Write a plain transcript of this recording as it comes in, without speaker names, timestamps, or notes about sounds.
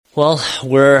Well,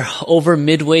 we're over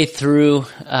midway through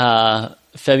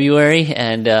February,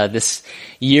 and this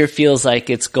year feels like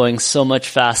it's going so much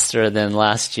faster than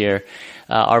last year.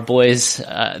 Our boys,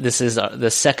 this is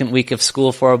the second week of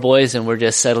school for our boys, and we're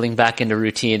just settling back into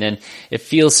routine, and it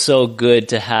feels so good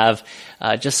to have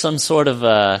just some sort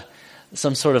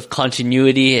of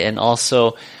continuity, and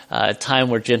also a time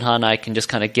where Jinha and I can just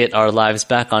kind of get our lives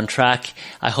back on track.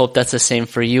 I hope that's the same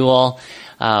for you all.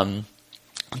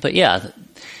 But yeah,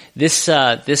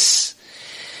 this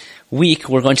week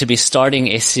we're going to be starting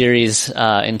a series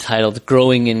entitled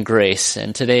Growing in Grace,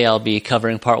 and today I'll be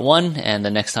covering part 1, and the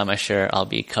next time I share I'll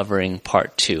be covering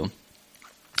part 2.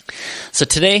 So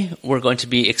today we're going to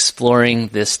be exploring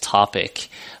this topic.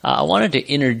 I wanted to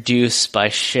introduce by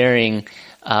sharing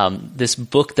this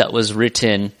book that was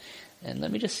written, and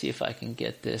let me just see if I can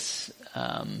get this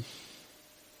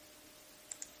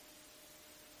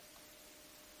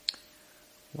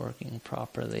working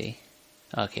properly.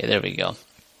 Okay, there we go.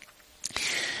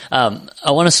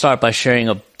 I want to start by sharing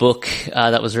a book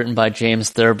that was written by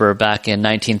James Thurber back in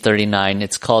 1939.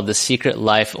 It's called The Secret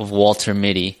Life of Walter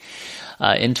Mitty.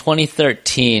 In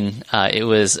 2013, it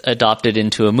was adopted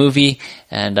into a movie,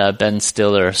 and Ben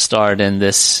Stiller starred in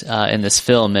this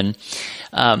film. And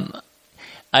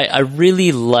I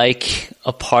really like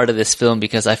a part of this film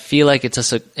because I feel like it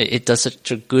does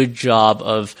such a good job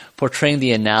of portraying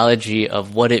the analogy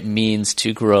of what it means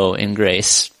to grow in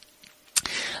grace.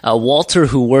 Walter,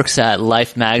 who works at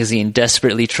Life magazine,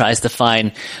 desperately tries to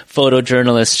find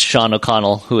photojournalist Sean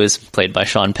O'Connell, who is played by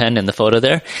Sean Penn in the photo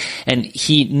there, and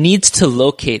he needs to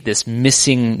locate this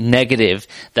missing negative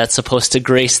that's supposed to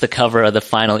grace the cover of the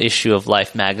final issue of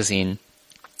Life magazine.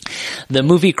 The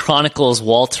movie chronicles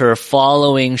Walter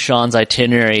following Sean's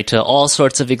itinerary to all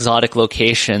sorts of exotic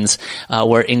locations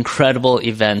where incredible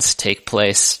events take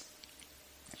place.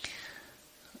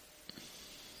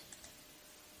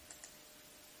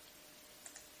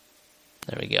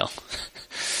 There we go.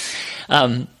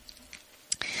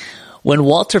 When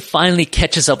Walter finally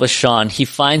catches up with Sean, he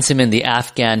finds him in the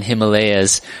Afghan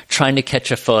Himalayas trying to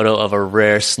catch a photo of a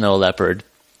rare snow leopard.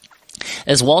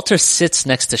 As Walter sits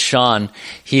next to Sean,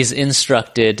 he's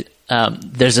instructed,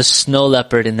 there's a snow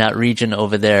leopard in that region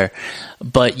over there,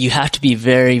 but you have to be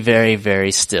very, very,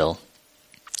 very still.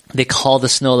 They call the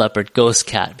snow leopard ghost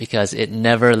cat because it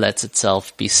never lets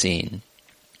itself be seen.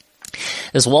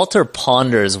 As Walter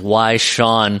ponders why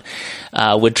Sean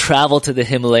would travel to the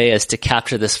Himalayas to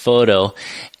capture this photo,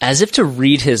 as if to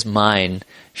read his mind,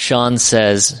 Sean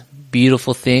says,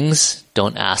 "Beautiful things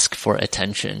don't ask for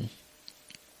attention."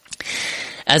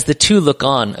 As the two look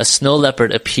on, a snow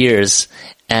leopard appears,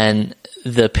 and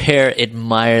the pair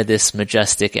admire this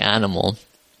majestic animal.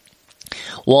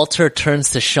 Walter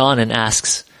turns to Sean and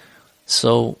asks,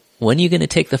 "So, when are you going to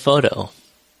take the photo?"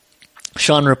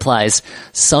 Sean replies,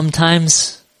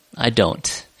 "Sometimes I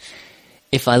don't.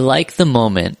 If I like the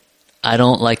moment, I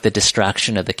don't like the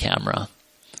distraction of the camera.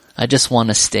 I just want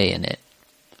to stay in it.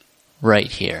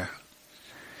 Right here."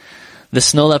 The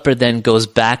snow leopard then goes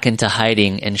back into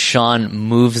hiding, and Sean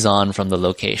moves on from the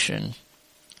location.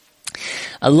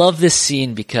 I love this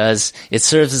scene because it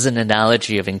serves as an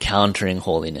analogy of encountering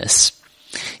holiness.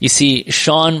 You see,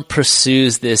 Sean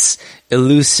pursues this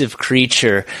elusive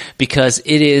creature because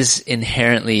it is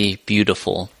inherently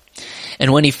beautiful.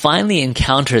 And when he finally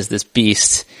encounters this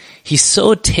beast, he's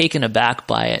so taken aback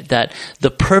by it that the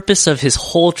purpose of his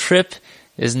whole trip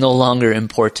is no longer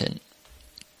important.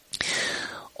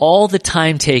 All the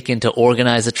time taken to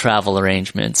organize the travel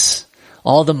arrangements,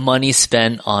 all the money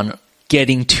spent on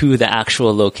getting to the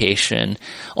actual location,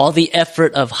 all the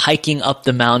effort of hiking up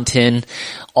the mountain,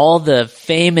 all the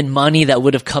fame and money that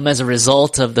would have come as a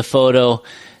result of the photo,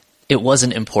 it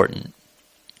wasn't important.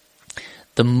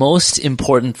 The most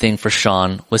important thing for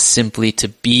Sean was simply to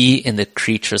be in the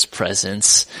creature's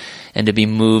presence and to be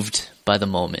moved by the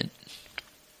moment.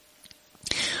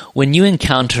 When you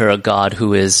encounter a God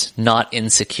who is not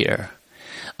insecure,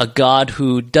 a God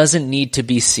who doesn't need to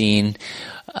be seen,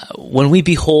 when we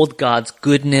behold God's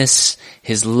goodness,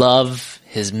 His love,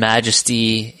 His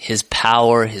majesty, His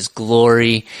power, His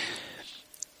glory,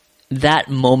 that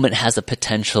moment has a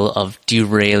potential of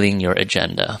derailing your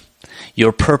agenda,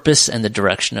 your purpose, and the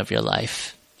direction of your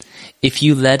life. If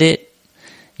you let it,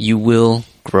 you will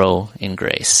grow in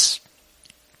grace.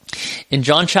 In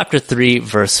John chapter 3,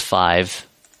 verse 5,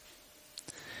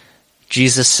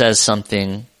 Jesus says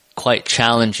something quite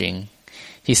challenging.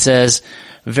 He says,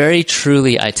 "Very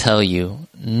truly I tell you,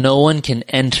 no one can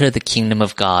enter the kingdom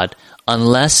of God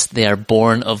unless they are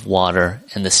born of water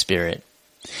and the Spirit."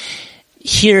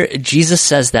 Here, Jesus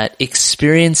says that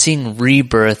experiencing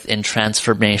rebirth and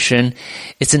transformation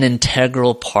is an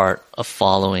integral part of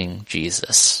following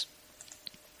Jesus.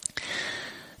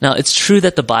 Now, it's true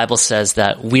that the Bible says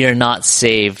that we are not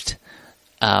saved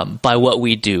by what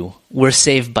we do. We're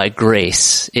saved by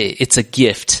grace. It's a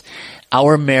gift.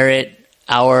 Our merit,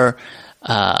 our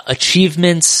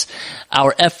achievements,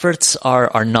 our efforts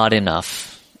are not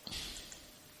enough.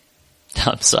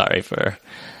 I'm sorry for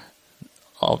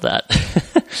all that.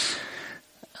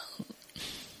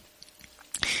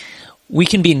 We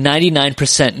can be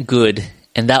 99% good,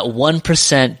 and that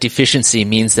 1% deficiency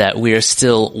means that we are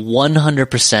still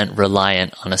 100%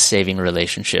 reliant on a saving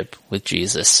relationship with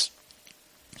Jesus.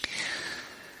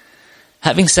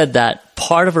 Having said that,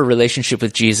 part of a relationship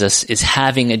with Jesus is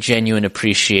having a genuine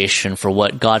appreciation for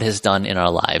what God has done in our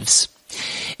lives.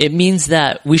 It means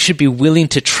that we should be willing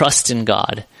to trust in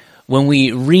God. When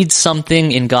we read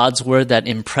something in God's word that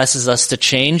impresses us to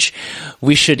change,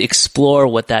 we should explore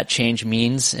what that change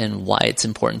means and why it's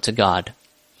important to God.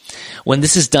 When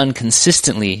this is done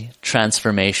consistently,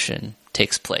 transformation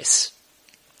takes place.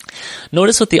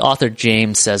 Notice what the author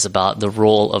James says about the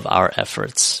role of our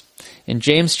efforts. In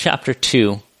James chapter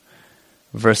 2,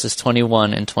 verses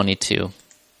 21 and 22,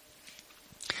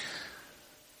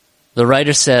 the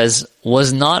writer says,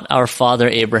 "Was not our father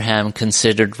Abraham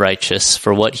considered righteous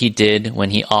for what he did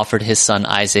when he offered his son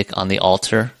Isaac on the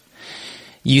altar?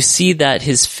 You see that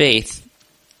his faith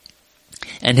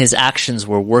and his actions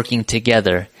were working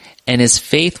together, and his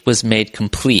faith was made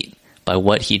complete by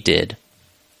what he did."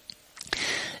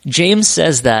 James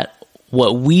says that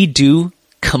what we do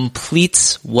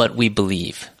completes what we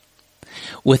believe.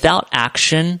 Without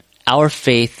action, our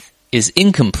faith is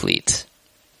incomplete.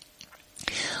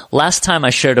 Last time I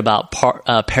shared about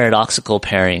paradoxical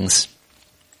pairings.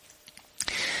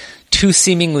 Two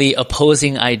seemingly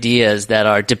opposing ideas that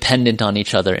are dependent on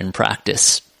each other in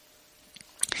practice.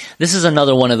 This is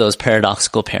another one of those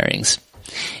paradoxical pairings.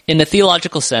 In a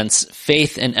theological sense,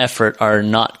 faith and effort are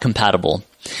not compatible.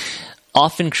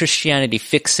 Often Christianity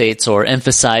fixates or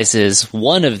emphasizes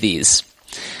one of these.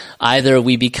 Either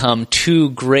we become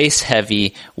too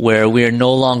grace-heavy, where we are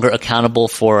no longer accountable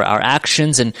for our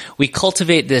actions, and we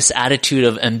cultivate this attitude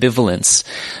of ambivalence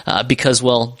because,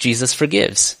 well, Jesus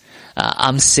forgives.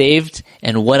 I'm saved,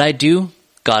 and what I do,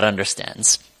 God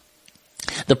understands.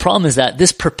 The problem is that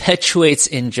this perpetuates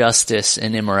injustice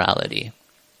and immorality.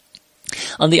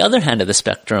 On the other hand of the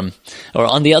spectrum, or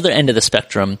on the other end of the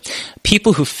spectrum,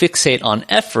 people who fixate on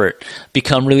effort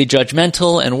become really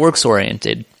judgmental and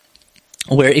works-oriented,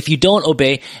 where if you don't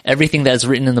obey everything that is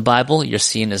written in the Bible, you're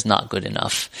seen as not good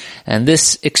enough. And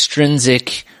this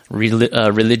extrinsic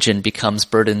religion becomes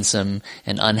burdensome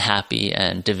and unhappy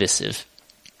and divisive.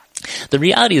 The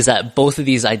reality is that both of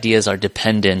these ideas are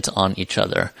dependent on each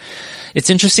other. It's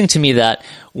interesting to me that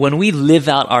when we live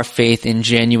out our faith in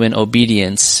genuine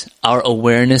obedience, our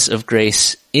awareness of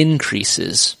grace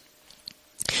increases.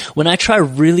 When I try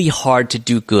really hard to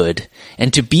do good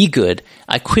and to be good,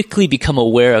 I quickly become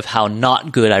aware of how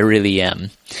not good I really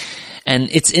am. And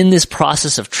it's in this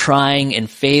process of trying and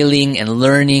failing and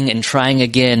learning and trying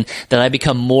again that I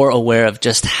become more aware of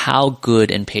just how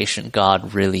good and patient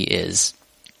God really is.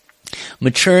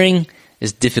 Maturing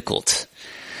is difficult.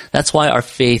 That's why our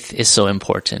faith is so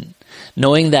important.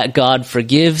 Knowing that God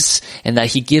forgives and that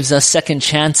he gives us second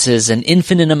chances an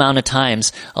infinite amount of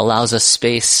times allows us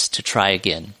space to try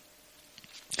again.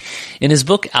 In his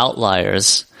book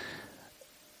Outliers,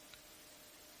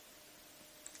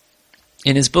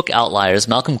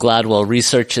 Malcolm Gladwell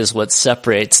researches what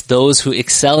separates those who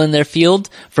excel in their field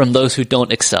from those who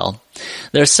don't excel.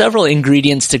 There are several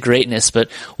ingredients to greatness,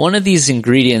 but one of these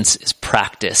ingredients is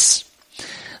practice.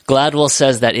 Gladwell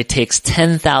says that it takes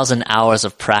 10,000 hours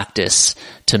of practice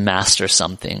to master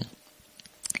something.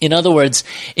 In other words,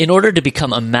 in order to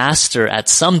become a master at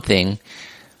something,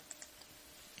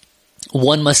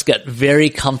 one must get very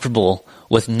comfortable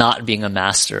with not being a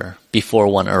master before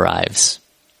one arrives.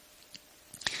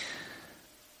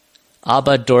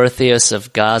 Abba Dorotheus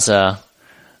of Gaza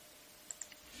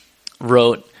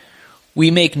wrote,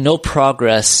 "We make no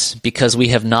progress because we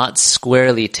have not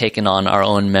squarely taken on our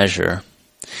own measure.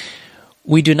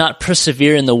 We do not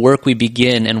persevere in the work we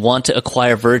begin and want to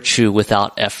acquire virtue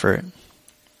without effort."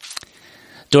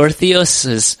 Dorotheus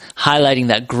is highlighting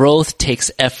that growth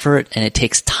takes effort and it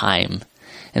takes time.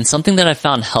 And something that I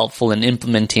found helpful in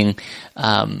implementing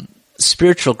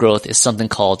spiritual growth is something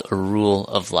called a rule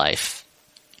of life.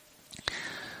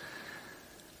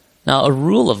 Now, a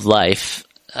rule of life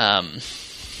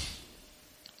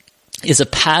is a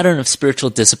pattern of spiritual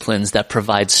disciplines that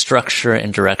provide structure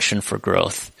and direction for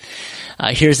growth.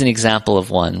 Here's an example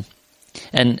of one.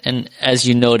 And as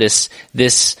you notice,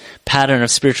 this pattern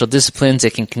of spiritual disciplines,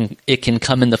 it can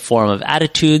come in the form of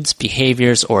attitudes,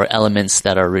 behaviors, or elements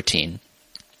that are routine.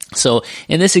 So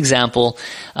in this example,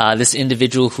 this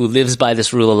individual who lives by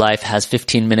this rule of life has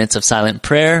 15 minutes of silent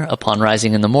prayer upon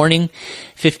rising in the morning,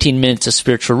 15 minutes of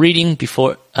spiritual reading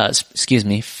 15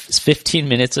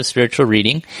 minutes of spiritual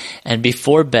reading, and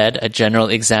before bed, a general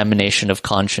examination of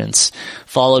conscience,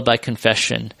 followed by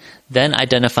confession, then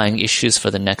identifying issues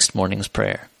for the next morning's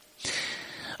prayer.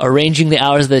 Arranging the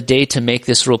hours of the day to make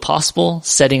this rule possible,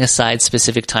 setting aside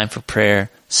specific time for prayer,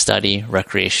 study,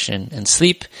 recreation, and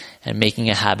sleep, and making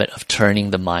a habit of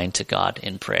turning the mind to God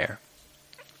in prayer.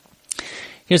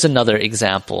 Here's another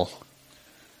example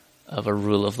of a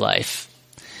rule of life.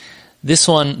 This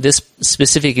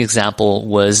specific example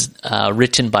was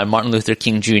written by Martin Luther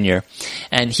King Jr.,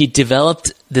 and he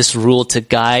developed this rule to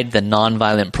guide the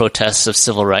nonviolent protests of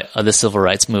the civil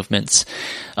rights movements,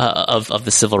 of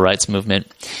the civil rights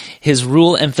movement. His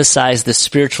rule emphasized the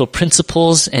spiritual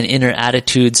principles and inner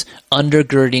attitudes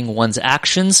undergirding one's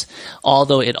actions,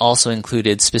 although it also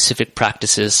included specific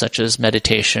practices such as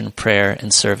meditation, prayer,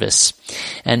 and service.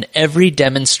 And every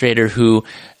demonstrator who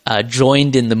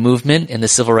joined in the movement, in the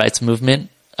civil rights movement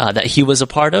that he was a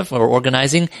part of or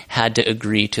organizing, had to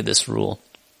agree to this rule.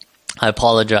 I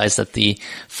apologize that the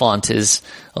font is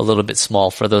a little bit small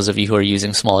for those of you who are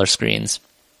using smaller screens.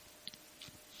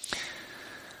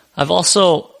 I've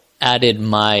also added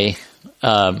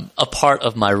a part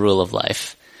of my rule of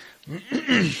life.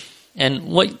 And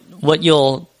what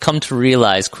you'll come to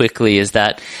realize quickly is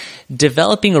that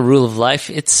developing a rule of life,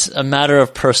 it's a matter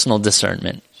of personal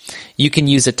discernment. You can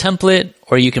use a template,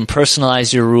 or you can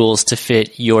personalize your rules to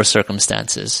fit your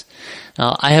circumstances.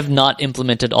 Now, I have not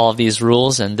implemented all of these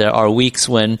rules, and there are weeks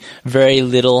when very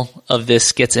little of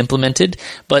this gets implemented,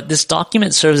 but this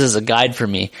document serves as a guide for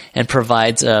me and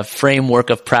provides a framework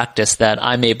of practice that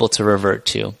I'm able to revert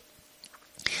to.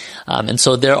 And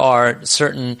so there are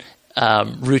certain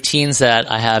routines that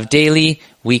I have daily,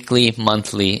 weekly,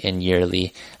 monthly, and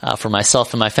yearly for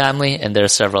myself and my family, and there are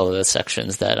several other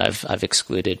sections that I've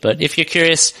excluded. But if you're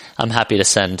curious, I'm happy to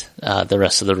send the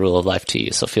rest of the rule of life to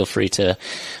you. So feel free to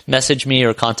message me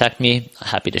or contact me. I'm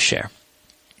happy to share.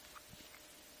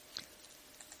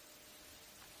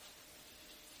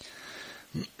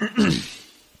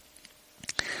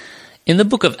 In the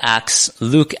book of Acts,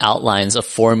 Luke outlines a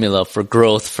formula for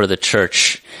growth for the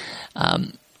church.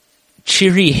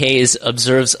 Chiri Hayes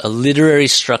observes a literary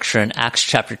structure in Acts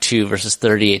chapter 2, verses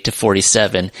 38 to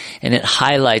 47, and it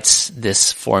highlights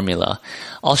this formula.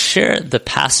 I'll share the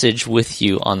passage with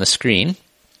you on the screen.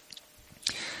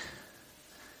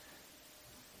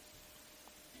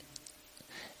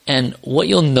 And what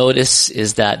you'll notice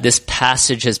is that this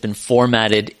passage has been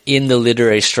formatted in the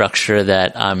literary structure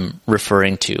that I'm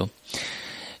referring to.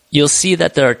 You'll see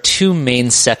that there are two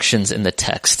main sections in the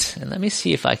text. And let me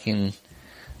see if I can...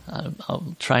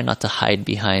 I'll try not to hide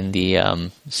behind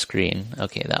the screen.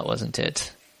 Okay, that wasn't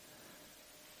it.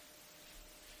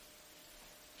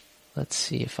 Let's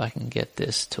see if I can get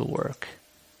this to work.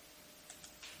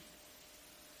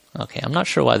 Okay, I'm not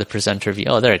sure why the presenter view...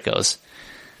 Oh, there it goes.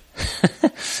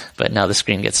 But now the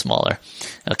screen gets smaller.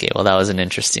 Okay, well, that was an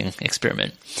interesting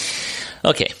experiment.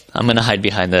 Okay, I'm going to hide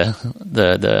behind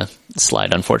the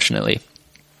slide, unfortunately.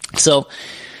 So...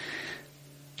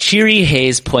 Chiri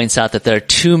Hayes points out that there are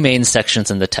two main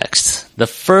sections in the text. The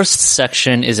first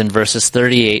section is in verses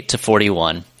 38 to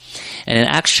 41. And in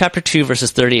Acts chapter 2,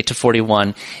 verses 38 to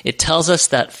 41, it tells us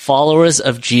that followers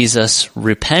of Jesus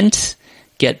repent,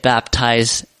 get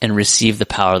baptized, and receive the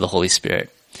power of the Holy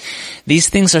Spirit. These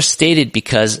things are stated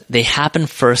because they happen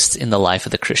first in the life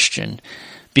of the Christian.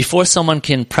 Before someone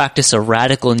can practice a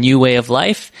radical new way of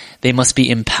life, they must be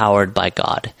empowered by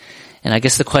God. And I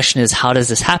guess the question is, how does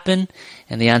this happen?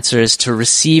 And the answer is, to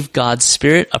receive God's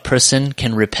Spirit, a person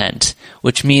can repent,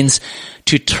 which means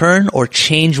to turn or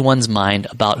change one's mind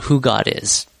about who God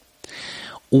is.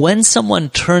 When someone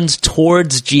turns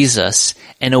towards Jesus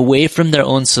and away from their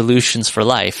own solutions for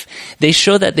life, they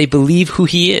show that they believe who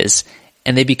He is,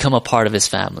 and they become a part of His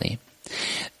family.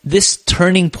 This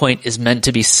turning point is meant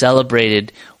to be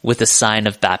celebrated with a sign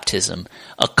of baptism,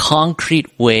 a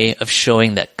concrete way of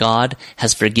showing that God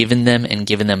has forgiven them and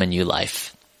given them a new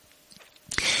life.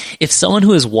 If someone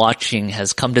who is watching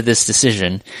has come to this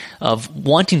decision of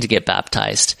wanting to get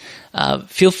baptized,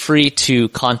 feel free to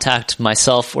contact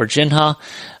myself or Jinha.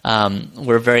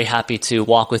 We're very happy to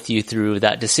walk with you through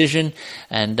that decision.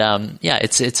 And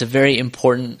it's a very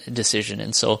important decision.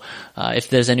 And so if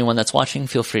there's anyone that's watching,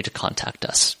 feel free to contact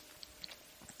us.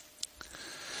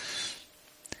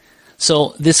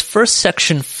 So this first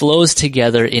section flows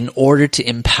together in order to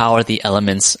empower the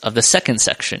elements of the second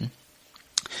section.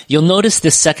 You'll notice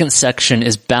this second section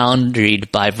is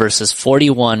boundaried by verses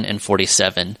 41 and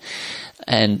 47.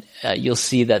 And you'll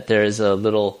see that there is a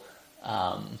little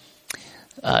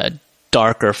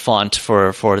darker font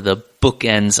for the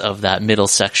bookends of that middle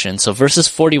section. So verses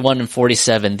 41 and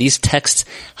 47, these texts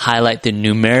highlight the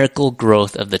numerical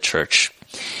growth of the church.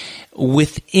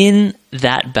 Within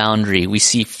that boundary, we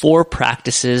see 4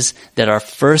 practices that are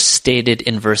first stated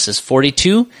in verses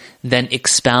 42, then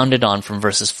expounded on from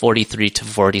verses 43 to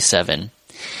 47.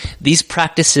 These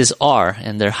practices are,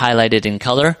 and they're highlighted in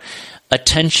color,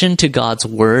 attention to God's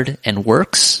word and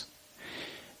works,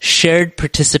 shared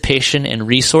participation in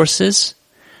resources,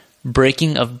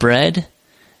 breaking of bread,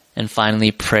 and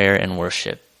finally prayer and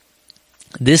worship.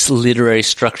 This literary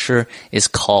structure is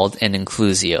called an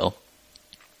inclusio.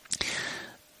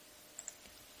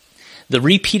 The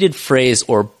repeated phrase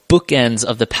or bookends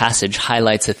of the passage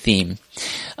highlights a theme.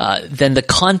 Then the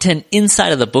content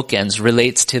inside of the bookends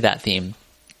relates to that theme.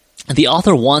 The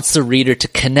author wants the reader to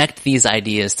connect these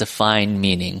ideas to find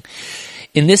meaning.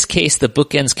 In this case, the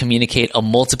bookends communicate a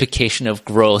multiplication of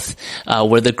growth,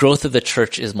 where the growth of the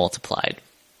church is multiplied.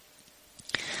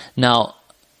 Now,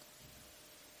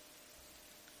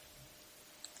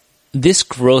 this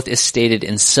growth is stated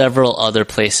in several other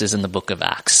places in the book of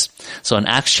Acts. So in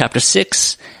Acts chapter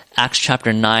 6, Acts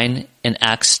chapter 9, and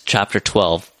Acts chapter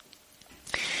 12.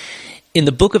 In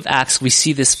the book of Acts, we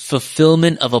see this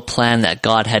fulfillment of a plan that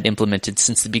God had implemented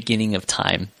since the beginning of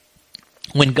time.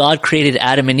 When God created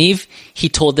Adam and Eve, he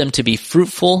told them to be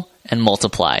fruitful and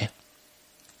multiply.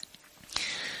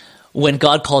 When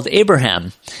God called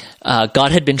Abraham, when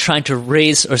God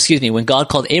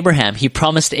called Abraham, he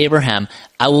promised Abraham,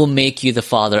 I will make you the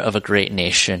father of a great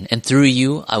nation, and through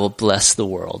you I will bless the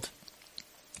world.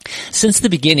 Since the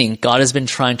beginning, God has been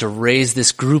trying to raise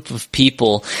this group of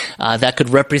people that could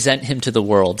represent him to the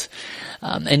world,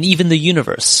 and even the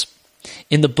universe.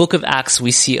 In the book of Acts,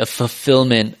 we see a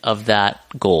fulfillment of that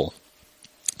goal.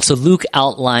 So Luke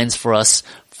outlines for us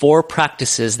 4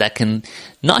 practices that can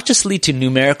not just lead to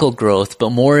numerical growth, but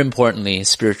more importantly,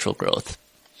 spiritual growth.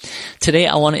 Today,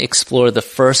 I want to explore the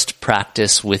first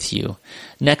practice with you.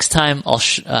 Next time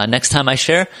I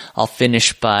share, I'll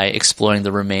finish by exploring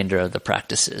the remainder of the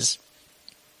practices.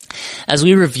 As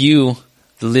we review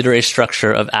the literary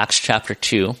structure of Acts chapter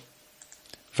 2,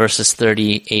 verses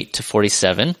 38 to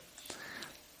 47,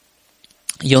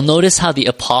 you'll notice how the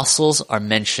apostles are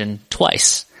mentioned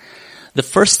twice. The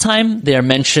first time, they are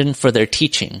mentioned for their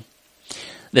teaching.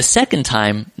 The second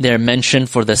time, they are mentioned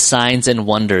for the signs and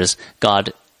wonders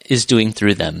God is doing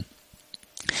through them.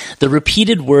 The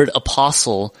repeated word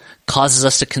apostle causes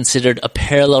us to consider a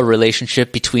parallel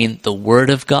relationship between the word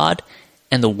of God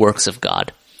and the works of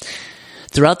God.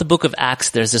 Throughout the book of Acts,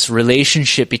 there's this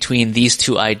relationship between these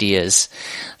two ideas.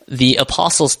 The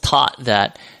apostles taught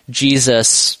that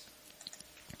Jesus,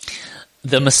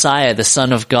 the Messiah, the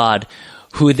Son of God,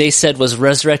 who they said was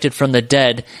resurrected from the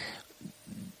dead,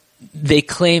 they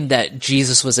claimed that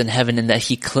Jesus was in heaven and that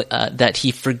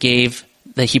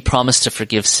he promised to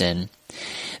forgive sin.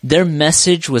 Their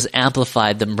message was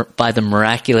amplified by the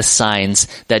miraculous signs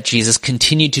that Jesus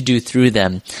continued to do through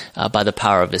them by the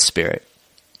power of his Spirit.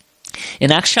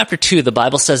 In Acts chapter 2, the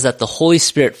Bible says that the Holy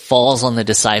Spirit falls on the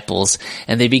disciples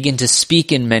and they begin to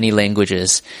speak in many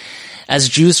languages. As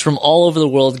Jews from all over the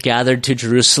world gathered to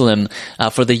Jerusalem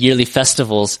for the yearly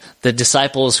festivals, the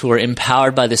disciples who were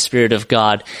empowered by the Spirit of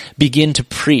God begin to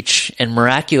preach, and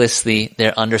miraculously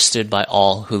they're understood by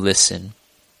all who listen.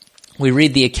 We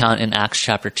read the account in Acts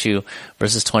chapter 2,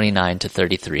 verses 29 to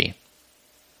 33.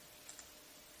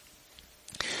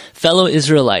 Fellow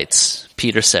Israelites,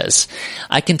 Peter says,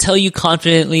 I can tell you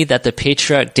confidently that the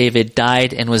patriarch David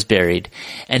died and was buried,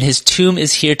 and his tomb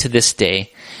is here to this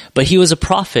day. But he was a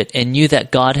prophet and knew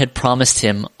that God had promised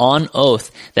him on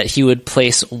oath that he would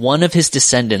place one of his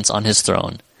descendants on his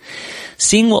throne.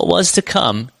 Seeing what was to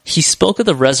come, he spoke of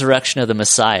the resurrection of the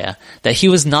Messiah, that he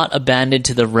was not abandoned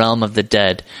to the realm of the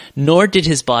dead, nor did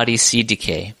his body see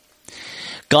decay.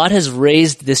 God has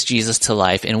raised this Jesus to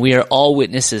life, and we are all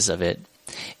witnesses of it.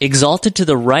 Exalted to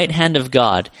the right hand of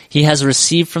God, he has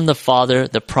received from the Father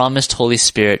the promised Holy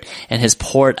Spirit and has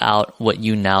poured out what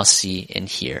you now see and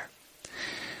hear.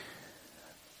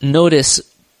 Notice,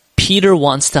 Peter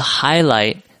wants to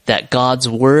highlight that God's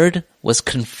word was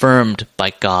confirmed by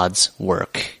God's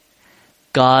work.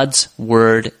 God's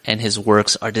word and his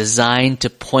works are designed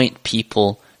to point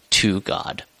people to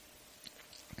God.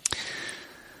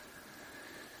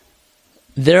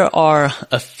 There are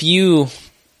a few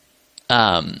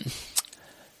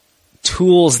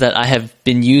tools that I have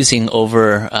been using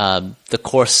over the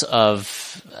course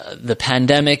of the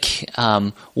pandemic.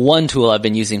 One tool I've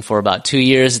been using for about 2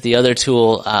 years. The other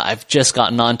tool I've just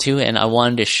gotten onto, and I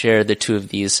wanted to share the two of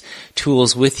these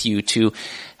tools with you to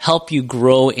help you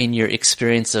grow in your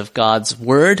experience of God's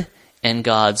Word and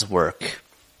God's work.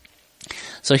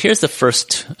 So here's the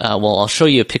first, I'll show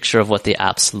you a picture of what the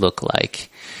apps look like.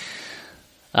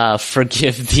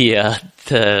 Forgive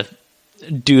the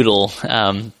doodle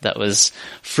that was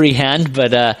freehand,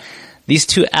 but these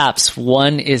two apps,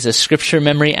 one is a scripture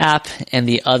memory app, and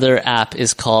the other app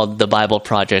is called the Bible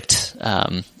Project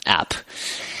app.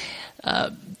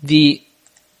 The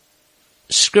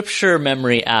scripture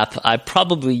memory app, I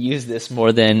probably use this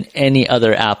more than any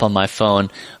other app on my phone,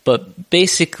 but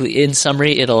basically, in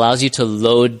summary, it allows you to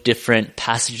load different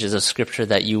passages of scripture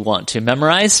that you want to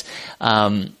memorize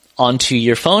onto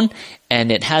your phone,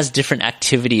 and it has different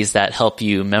activities that help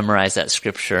you memorize that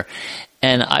scripture.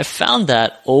 And I found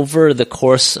that over the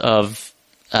course of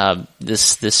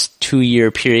this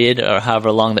 2-year period, or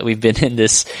however long that we've been in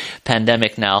this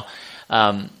pandemic now,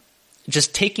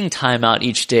 just taking time out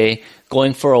each day,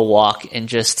 going for a walk, and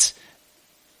just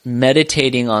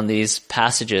meditating on these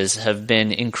passages have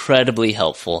been incredibly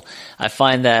helpful. I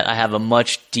find that I have a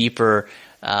much deeper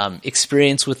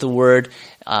experience with the Word.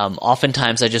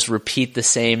 Oftentimes I just repeat the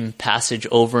same passage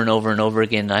over and over and over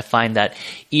again, and I find that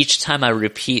each time I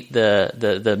repeat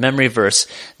the memory verse,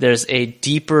 there's a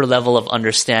deeper level of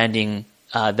understanding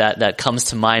that comes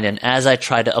to mind, and as I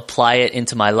try to apply it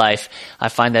into my life, I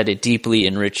find that it deeply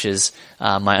enriches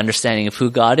my understanding of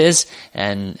who God is,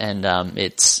 and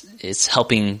it's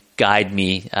helping guide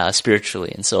me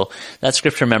spiritually. And so that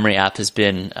scripture memory app has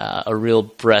been a real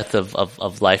breath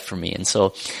of life for me. And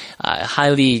so I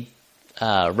highly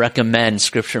recommend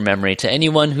scripture memory to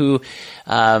anyone who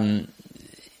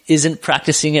isn't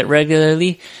practicing it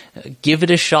regularly. Give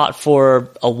it a shot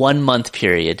for a 1-month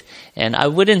period. And I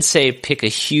wouldn't say pick a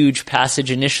huge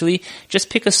passage initially. Just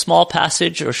pick a small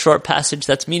passage or short passage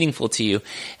that's meaningful to you,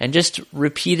 and just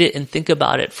repeat it and think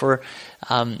about it for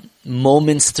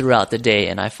moments throughout the day.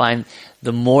 And I find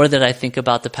the more that I think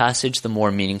about the passage, the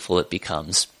more meaningful it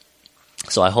becomes.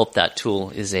 So I hope that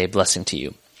tool is a blessing to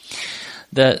you.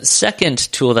 The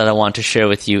second tool that I want to share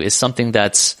with you is something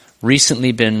that's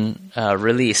recently been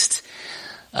released.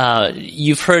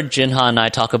 You've heard Jinha and I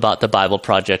talk about the Bible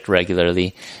Project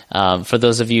regularly. For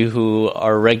those of you who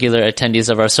are regular attendees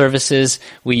of our services,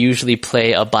 we usually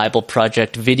play a Bible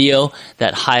Project video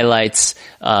that highlights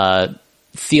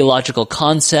theological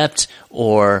concept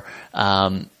or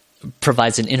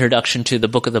provides an introduction to the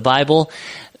book of the Bible.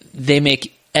 They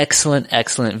make excellent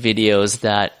videos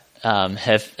that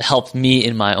have helped me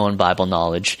in my own Bible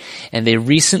knowledge. And they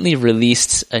recently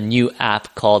released a new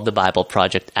app called the Bible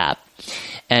Project app.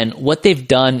 And what they've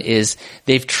done is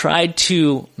they've tried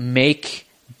to make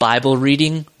Bible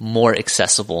reading more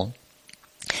accessible.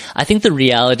 I think the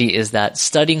reality is that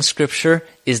studying scripture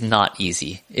is not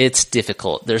easy. It's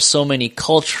difficult. There's so many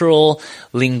cultural,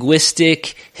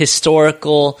 linguistic,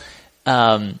 historical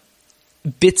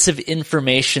bits of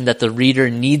information that the reader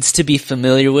needs to be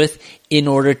familiar with in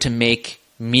order to make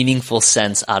meaningful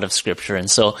sense out of scripture.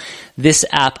 And so this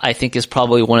app, I think, is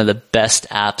probably one of the best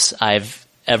apps I've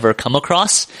ever come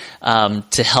across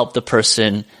to help the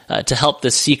person, to help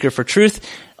the seeker for truth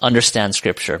understand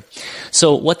scripture.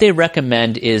 So what they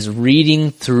recommend is reading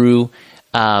through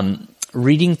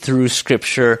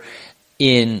scripture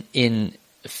in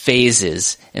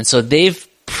phases. And so they've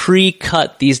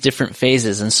pre-cut these different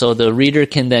phases, and so the reader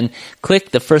can then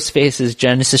click. The first phase is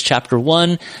Genesis chapter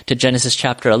 1 to Genesis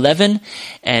chapter 11,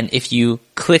 and if you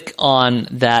click on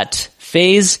that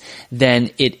phase,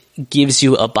 then it gives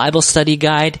you a Bible study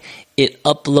guide. It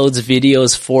uploads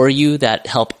videos for you that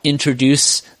help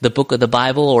introduce the book of the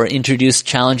Bible or introduce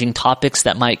challenging topics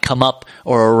that might come up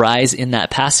or arise in that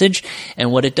passage.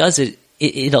 And what it does is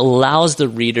it allows the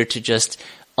reader to just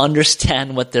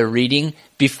understand what they're reading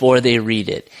before they read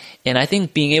it. And I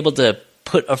think being able to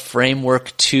put a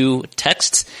framework to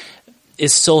text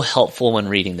is so helpful when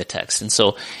reading the text. And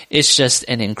so it's just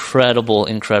an incredible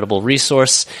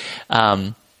resource.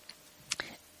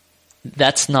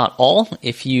 That's not all.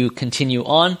 If you continue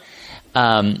on,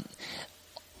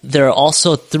 there are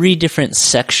also 3 different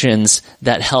sections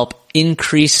that help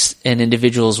increase an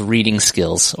individual's reading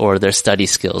skills or their study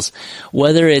skills.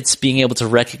 Whether it's being able to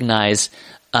recognize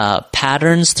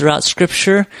patterns throughout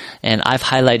Scripture, and I've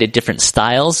highlighted different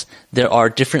styles. There are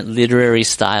different literary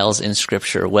styles in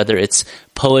Scripture, whether it's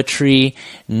poetry,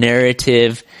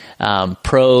 narrative,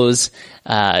 prose,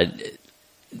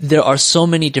 there are so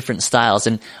many different styles,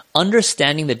 and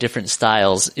understanding the different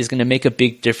styles is going to make a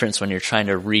big difference when you're trying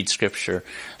to read Scripture.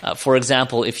 For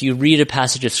example, if you read a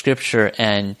passage of Scripture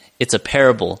and it's a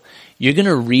parable, you're going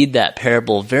to read that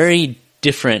parable very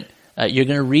different. You're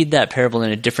going to read that parable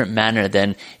in a different manner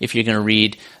than if you're going to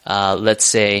read, let's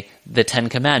say, the Ten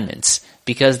Commandments.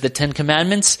 Because the Ten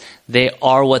Commandments, they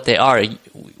are what they are.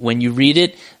 When you read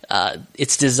it,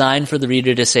 it's designed for the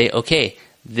reader to say, okay,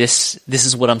 this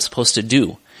is what I'm supposed to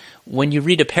do. When you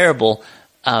read a parable,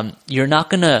 you're not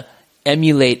going to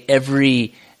emulate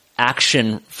every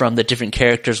action from the different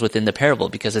characters within the parable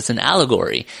because it's an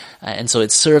allegory, and so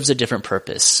it serves a different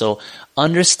purpose. So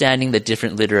understanding the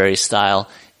different literary style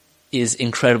is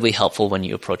incredibly helpful when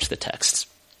you approach the text.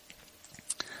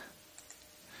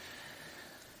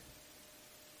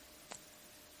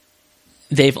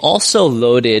 They've also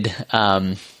loaded...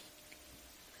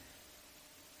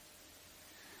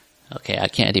 Okay, I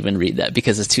can't even read that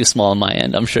because it's too small on my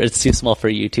end. I'm sure it's too small for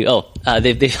you too.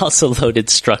 They've also loaded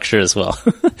structure as well.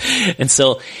 And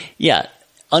so, yeah,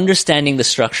 understanding the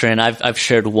structure, and I've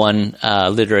shared one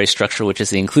literary structure, which is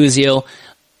the inclusio.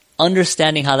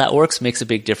 Understanding how that works makes a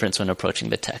big difference when approaching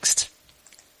the text.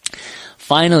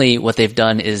 Finally, what they've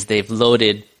done is they've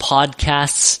loaded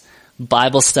podcasts,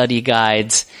 Bible study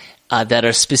guides, that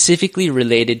are specifically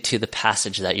related to the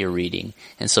passage that you're reading.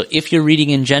 And so if you're reading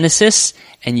in Genesis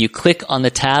and you click on the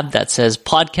tab that says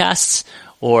podcasts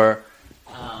or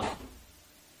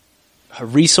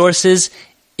resources,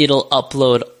 it'll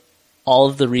upload all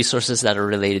of the resources that are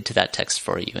related to that text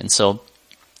for you. And so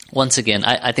once again,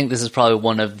 I think this is probably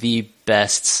one of the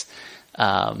best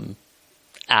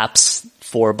apps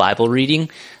for Bible reading.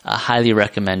 I highly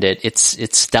recommend it. It's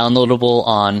downloadable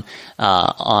on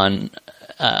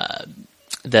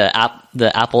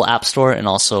the Apple App Store and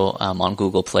also on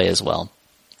Google Play as well.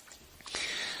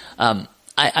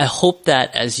 I hope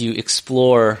that as you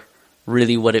explore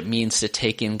really what it means to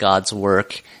take in God's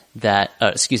work,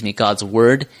 God's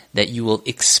word, that you will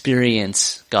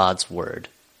experience God's word.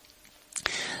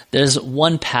 There's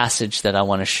one passage that I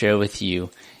want to share with you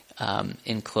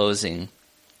in closing.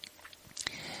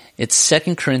 It's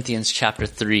 2 Corinthians chapter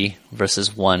 3,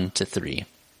 verses 1 to 3.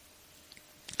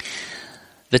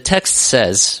 The text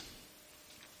says,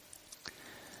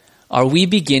 "Are we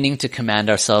beginning to command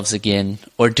ourselves again,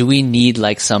 or do we need,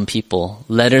 like some people,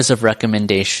 letters of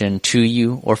recommendation to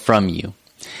you or from you?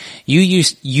 You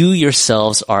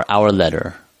yourselves are our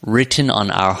letter, written on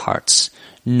our hearts,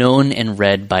 known and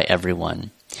read by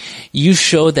everyone. You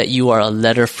show that you are a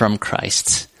letter from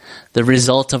Christ, the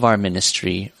result of our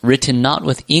ministry, written not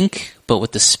with ink, but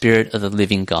with the Spirit of the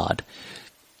living God,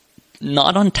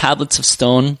 not on tablets of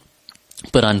stone,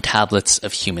 but on tablets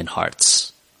of human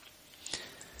hearts."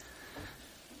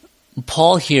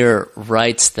 Paul here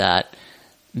writes that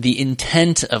the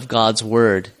intent of God's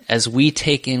word, as we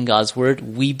take in God's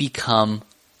word, we become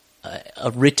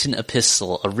a written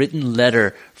epistle, a written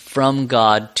letter from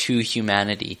God to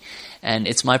humanity. And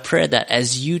it's my prayer that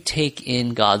as you take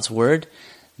in God's word,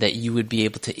 that you would be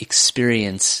able to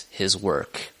experience his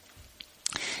work.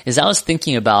 As I was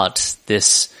thinking about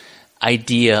this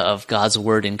idea of God's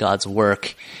word and God's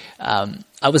work,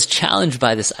 I was challenged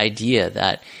by this idea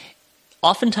that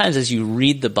oftentimes as you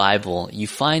read the Bible, you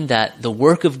find that the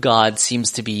work of God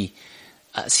seems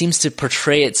to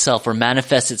portray itself or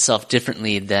manifest itself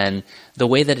differently than the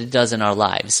way that it does in our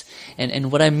lives.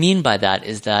 And what I mean by that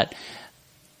is that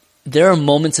there are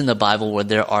moments in the Bible where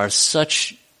there are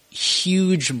such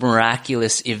huge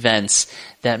miraculous events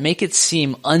that make it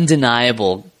seem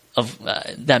undeniable,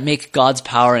 that make God's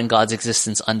power and God's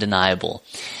existence undeniable.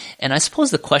 And I suppose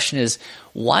the question is,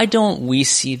 why don't we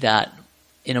see that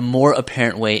in a more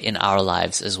apparent way in our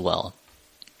lives as well?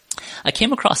 I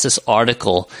came across this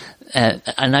article, and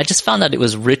I just found that it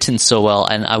was written so well,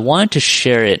 and I wanted to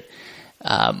share it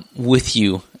with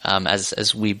you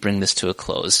as we bring this to a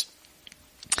close.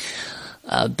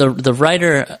 The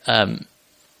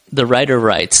writer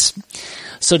writes,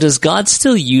 "So does God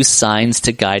still use signs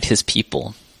to guide his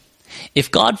people? If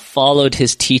God followed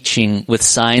his teaching with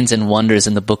signs and wonders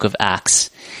in the book of Acts,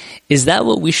 is that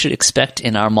what we should expect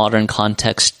in our modern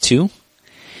context too?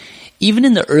 Even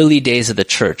in the early days of the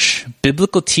church,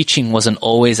 biblical teaching wasn't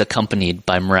always accompanied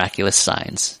by miraculous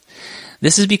signs.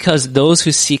 This is because those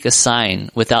who seek a sign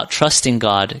without trusting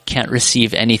God can't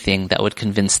receive anything that would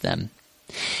convince them.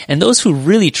 And those who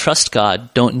really trust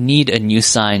God don't need a new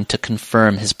sign to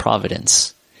confirm his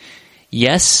providence.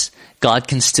 Yes, God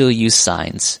can still use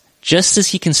signs, just as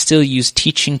he can still use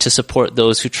teaching to support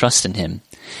those who trust in him.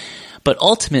 But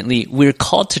ultimately, we're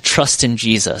called to trust in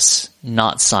Jesus,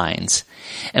 not signs,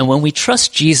 And when we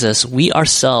trust Jesus, we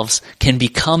ourselves can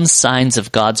become signs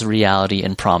of God's reality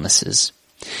and promises.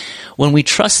 When we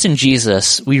trust in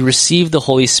Jesus, we receive the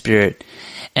Holy Spirit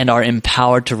and are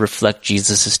empowered to reflect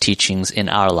Jesus' teachings in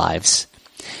our lives.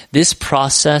 This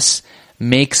process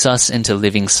makes us into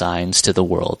living signs to the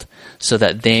world so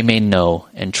that they may know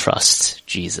and trust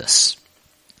Jesus.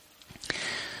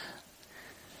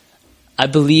 I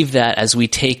believe that as we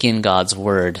take in God's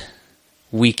word,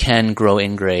 we can grow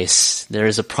in grace. There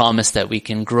is a promise that we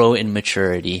can grow in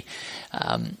maturity.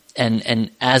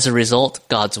 And as a result,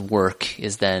 God's work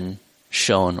is then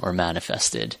shown or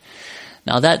manifested.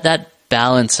 Now that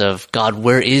balance of, God,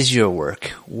 where is your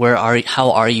work?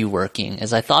 How are you working?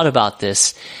 As I thought about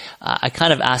this, I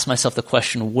kind of asked myself the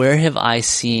question, where have I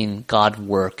seen God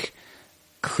work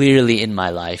clearly in my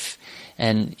life?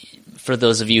 And for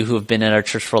those of you who have been in our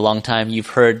church for a long time, you've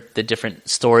heard the different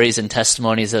stories and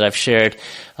testimonies that I've shared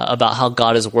about how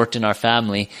God has worked in our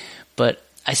family. But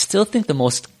I still think the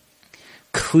most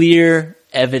clear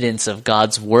evidence of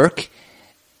God's work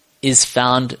is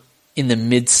found in the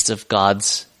midst of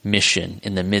God's mission,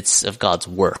 in the midst of God's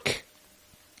work.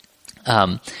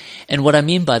 And what I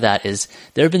mean by that is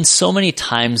there have been so many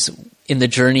times in the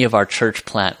journey of our church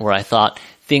plant where I thought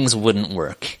things wouldn't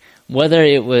work. Whether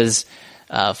it was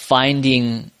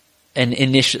finding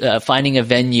a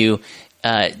venue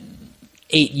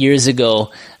 8 years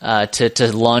ago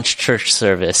to launch church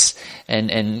service,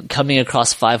 and coming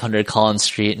across 500 Collins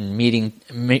Street and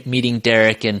meeting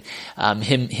Derek and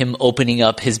him opening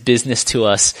up his business to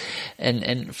us,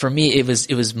 and for me it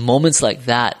was moments like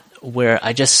that where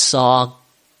I just saw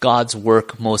God's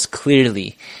work most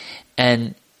clearly.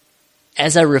 And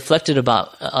as I reflected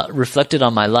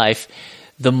on my life,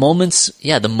 the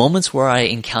moments where I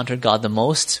encountered God the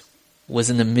most was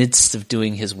in the midst of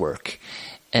doing his work.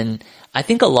 And I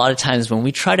think a lot of times when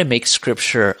we try to make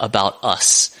scripture about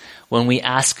us, when we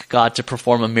ask God to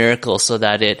perform a miracle so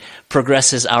that it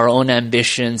progresses our own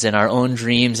ambitions and our own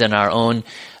dreams and our own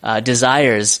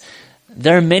desires,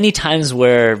 there are many times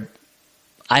where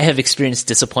I have experienced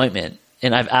disappointment.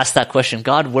 And I've asked that question,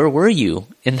 God, where were you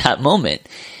in that moment?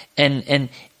 And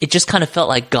it just kind of felt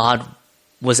like God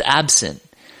was absent.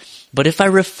 But if I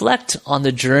reflect on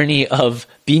the journey of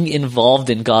being involved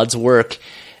in God's work,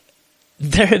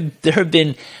 there have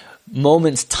been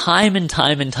moments time and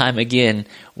time again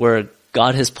where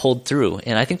God has pulled through.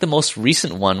 And I think the most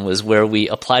recent one was where we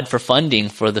applied for funding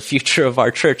for the future of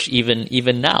our church,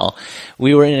 even now.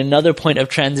 We were in another point of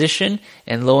transition,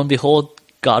 and lo and behold,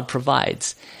 God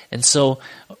provides. And so,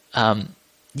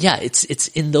 it's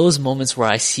in those moments where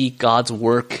I see God's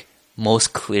work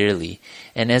most clearly.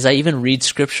 And as I even read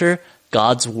scripture,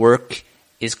 God's work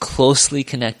is closely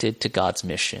connected to God's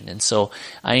mission. And so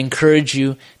I encourage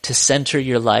you to center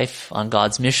your life on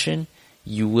God's mission.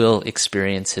 You will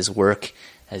experience his work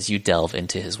as you delve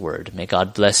into his word. May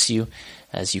God bless you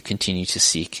as you continue to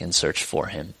seek and search for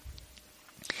him.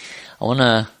 I want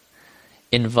to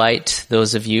invite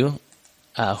those of you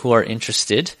who are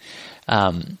interested.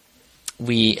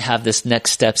 We have this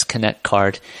Next Steps Connect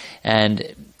card,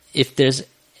 and if there's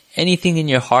anything in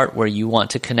your heart where you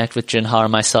want to connect with Jinha or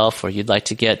myself, or you'd like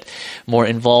to get more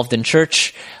involved in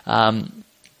church,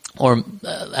 or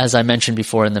as I mentioned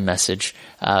before in the message,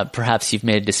 perhaps you've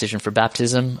made a decision for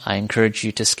baptism, I encourage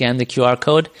you to scan the QR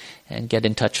code and get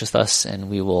in touch with us, and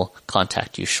we will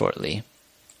contact you shortly.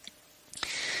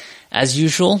 As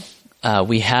usual,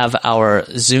 we have our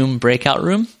Zoom breakout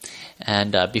room,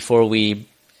 and before we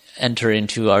enter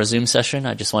into our Zoom session,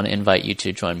 I just want to invite you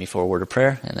to join me for a word of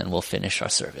prayer, and then we'll finish our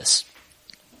service.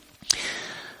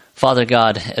 Father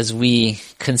God, as we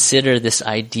consider this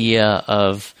idea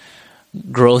of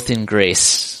growth in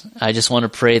grace, I just want to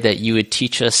pray that you would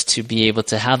teach us to be able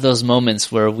to have those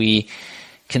moments where we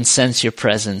can sense your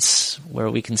presence,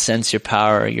 where we can sense your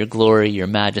power, your glory, your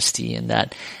majesty, and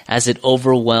that as it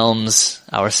overwhelms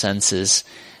our senses,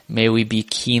 may we be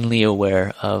keenly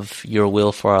aware of your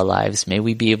will for our lives. May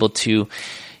we be able to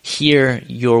hear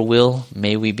your will.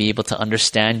 May we be able to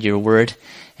understand your word.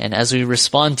 And as we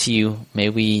respond to you, may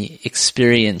we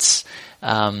experience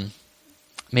that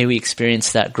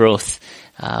growth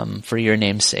for your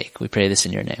name's sake. We pray this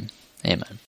in your name. Amen.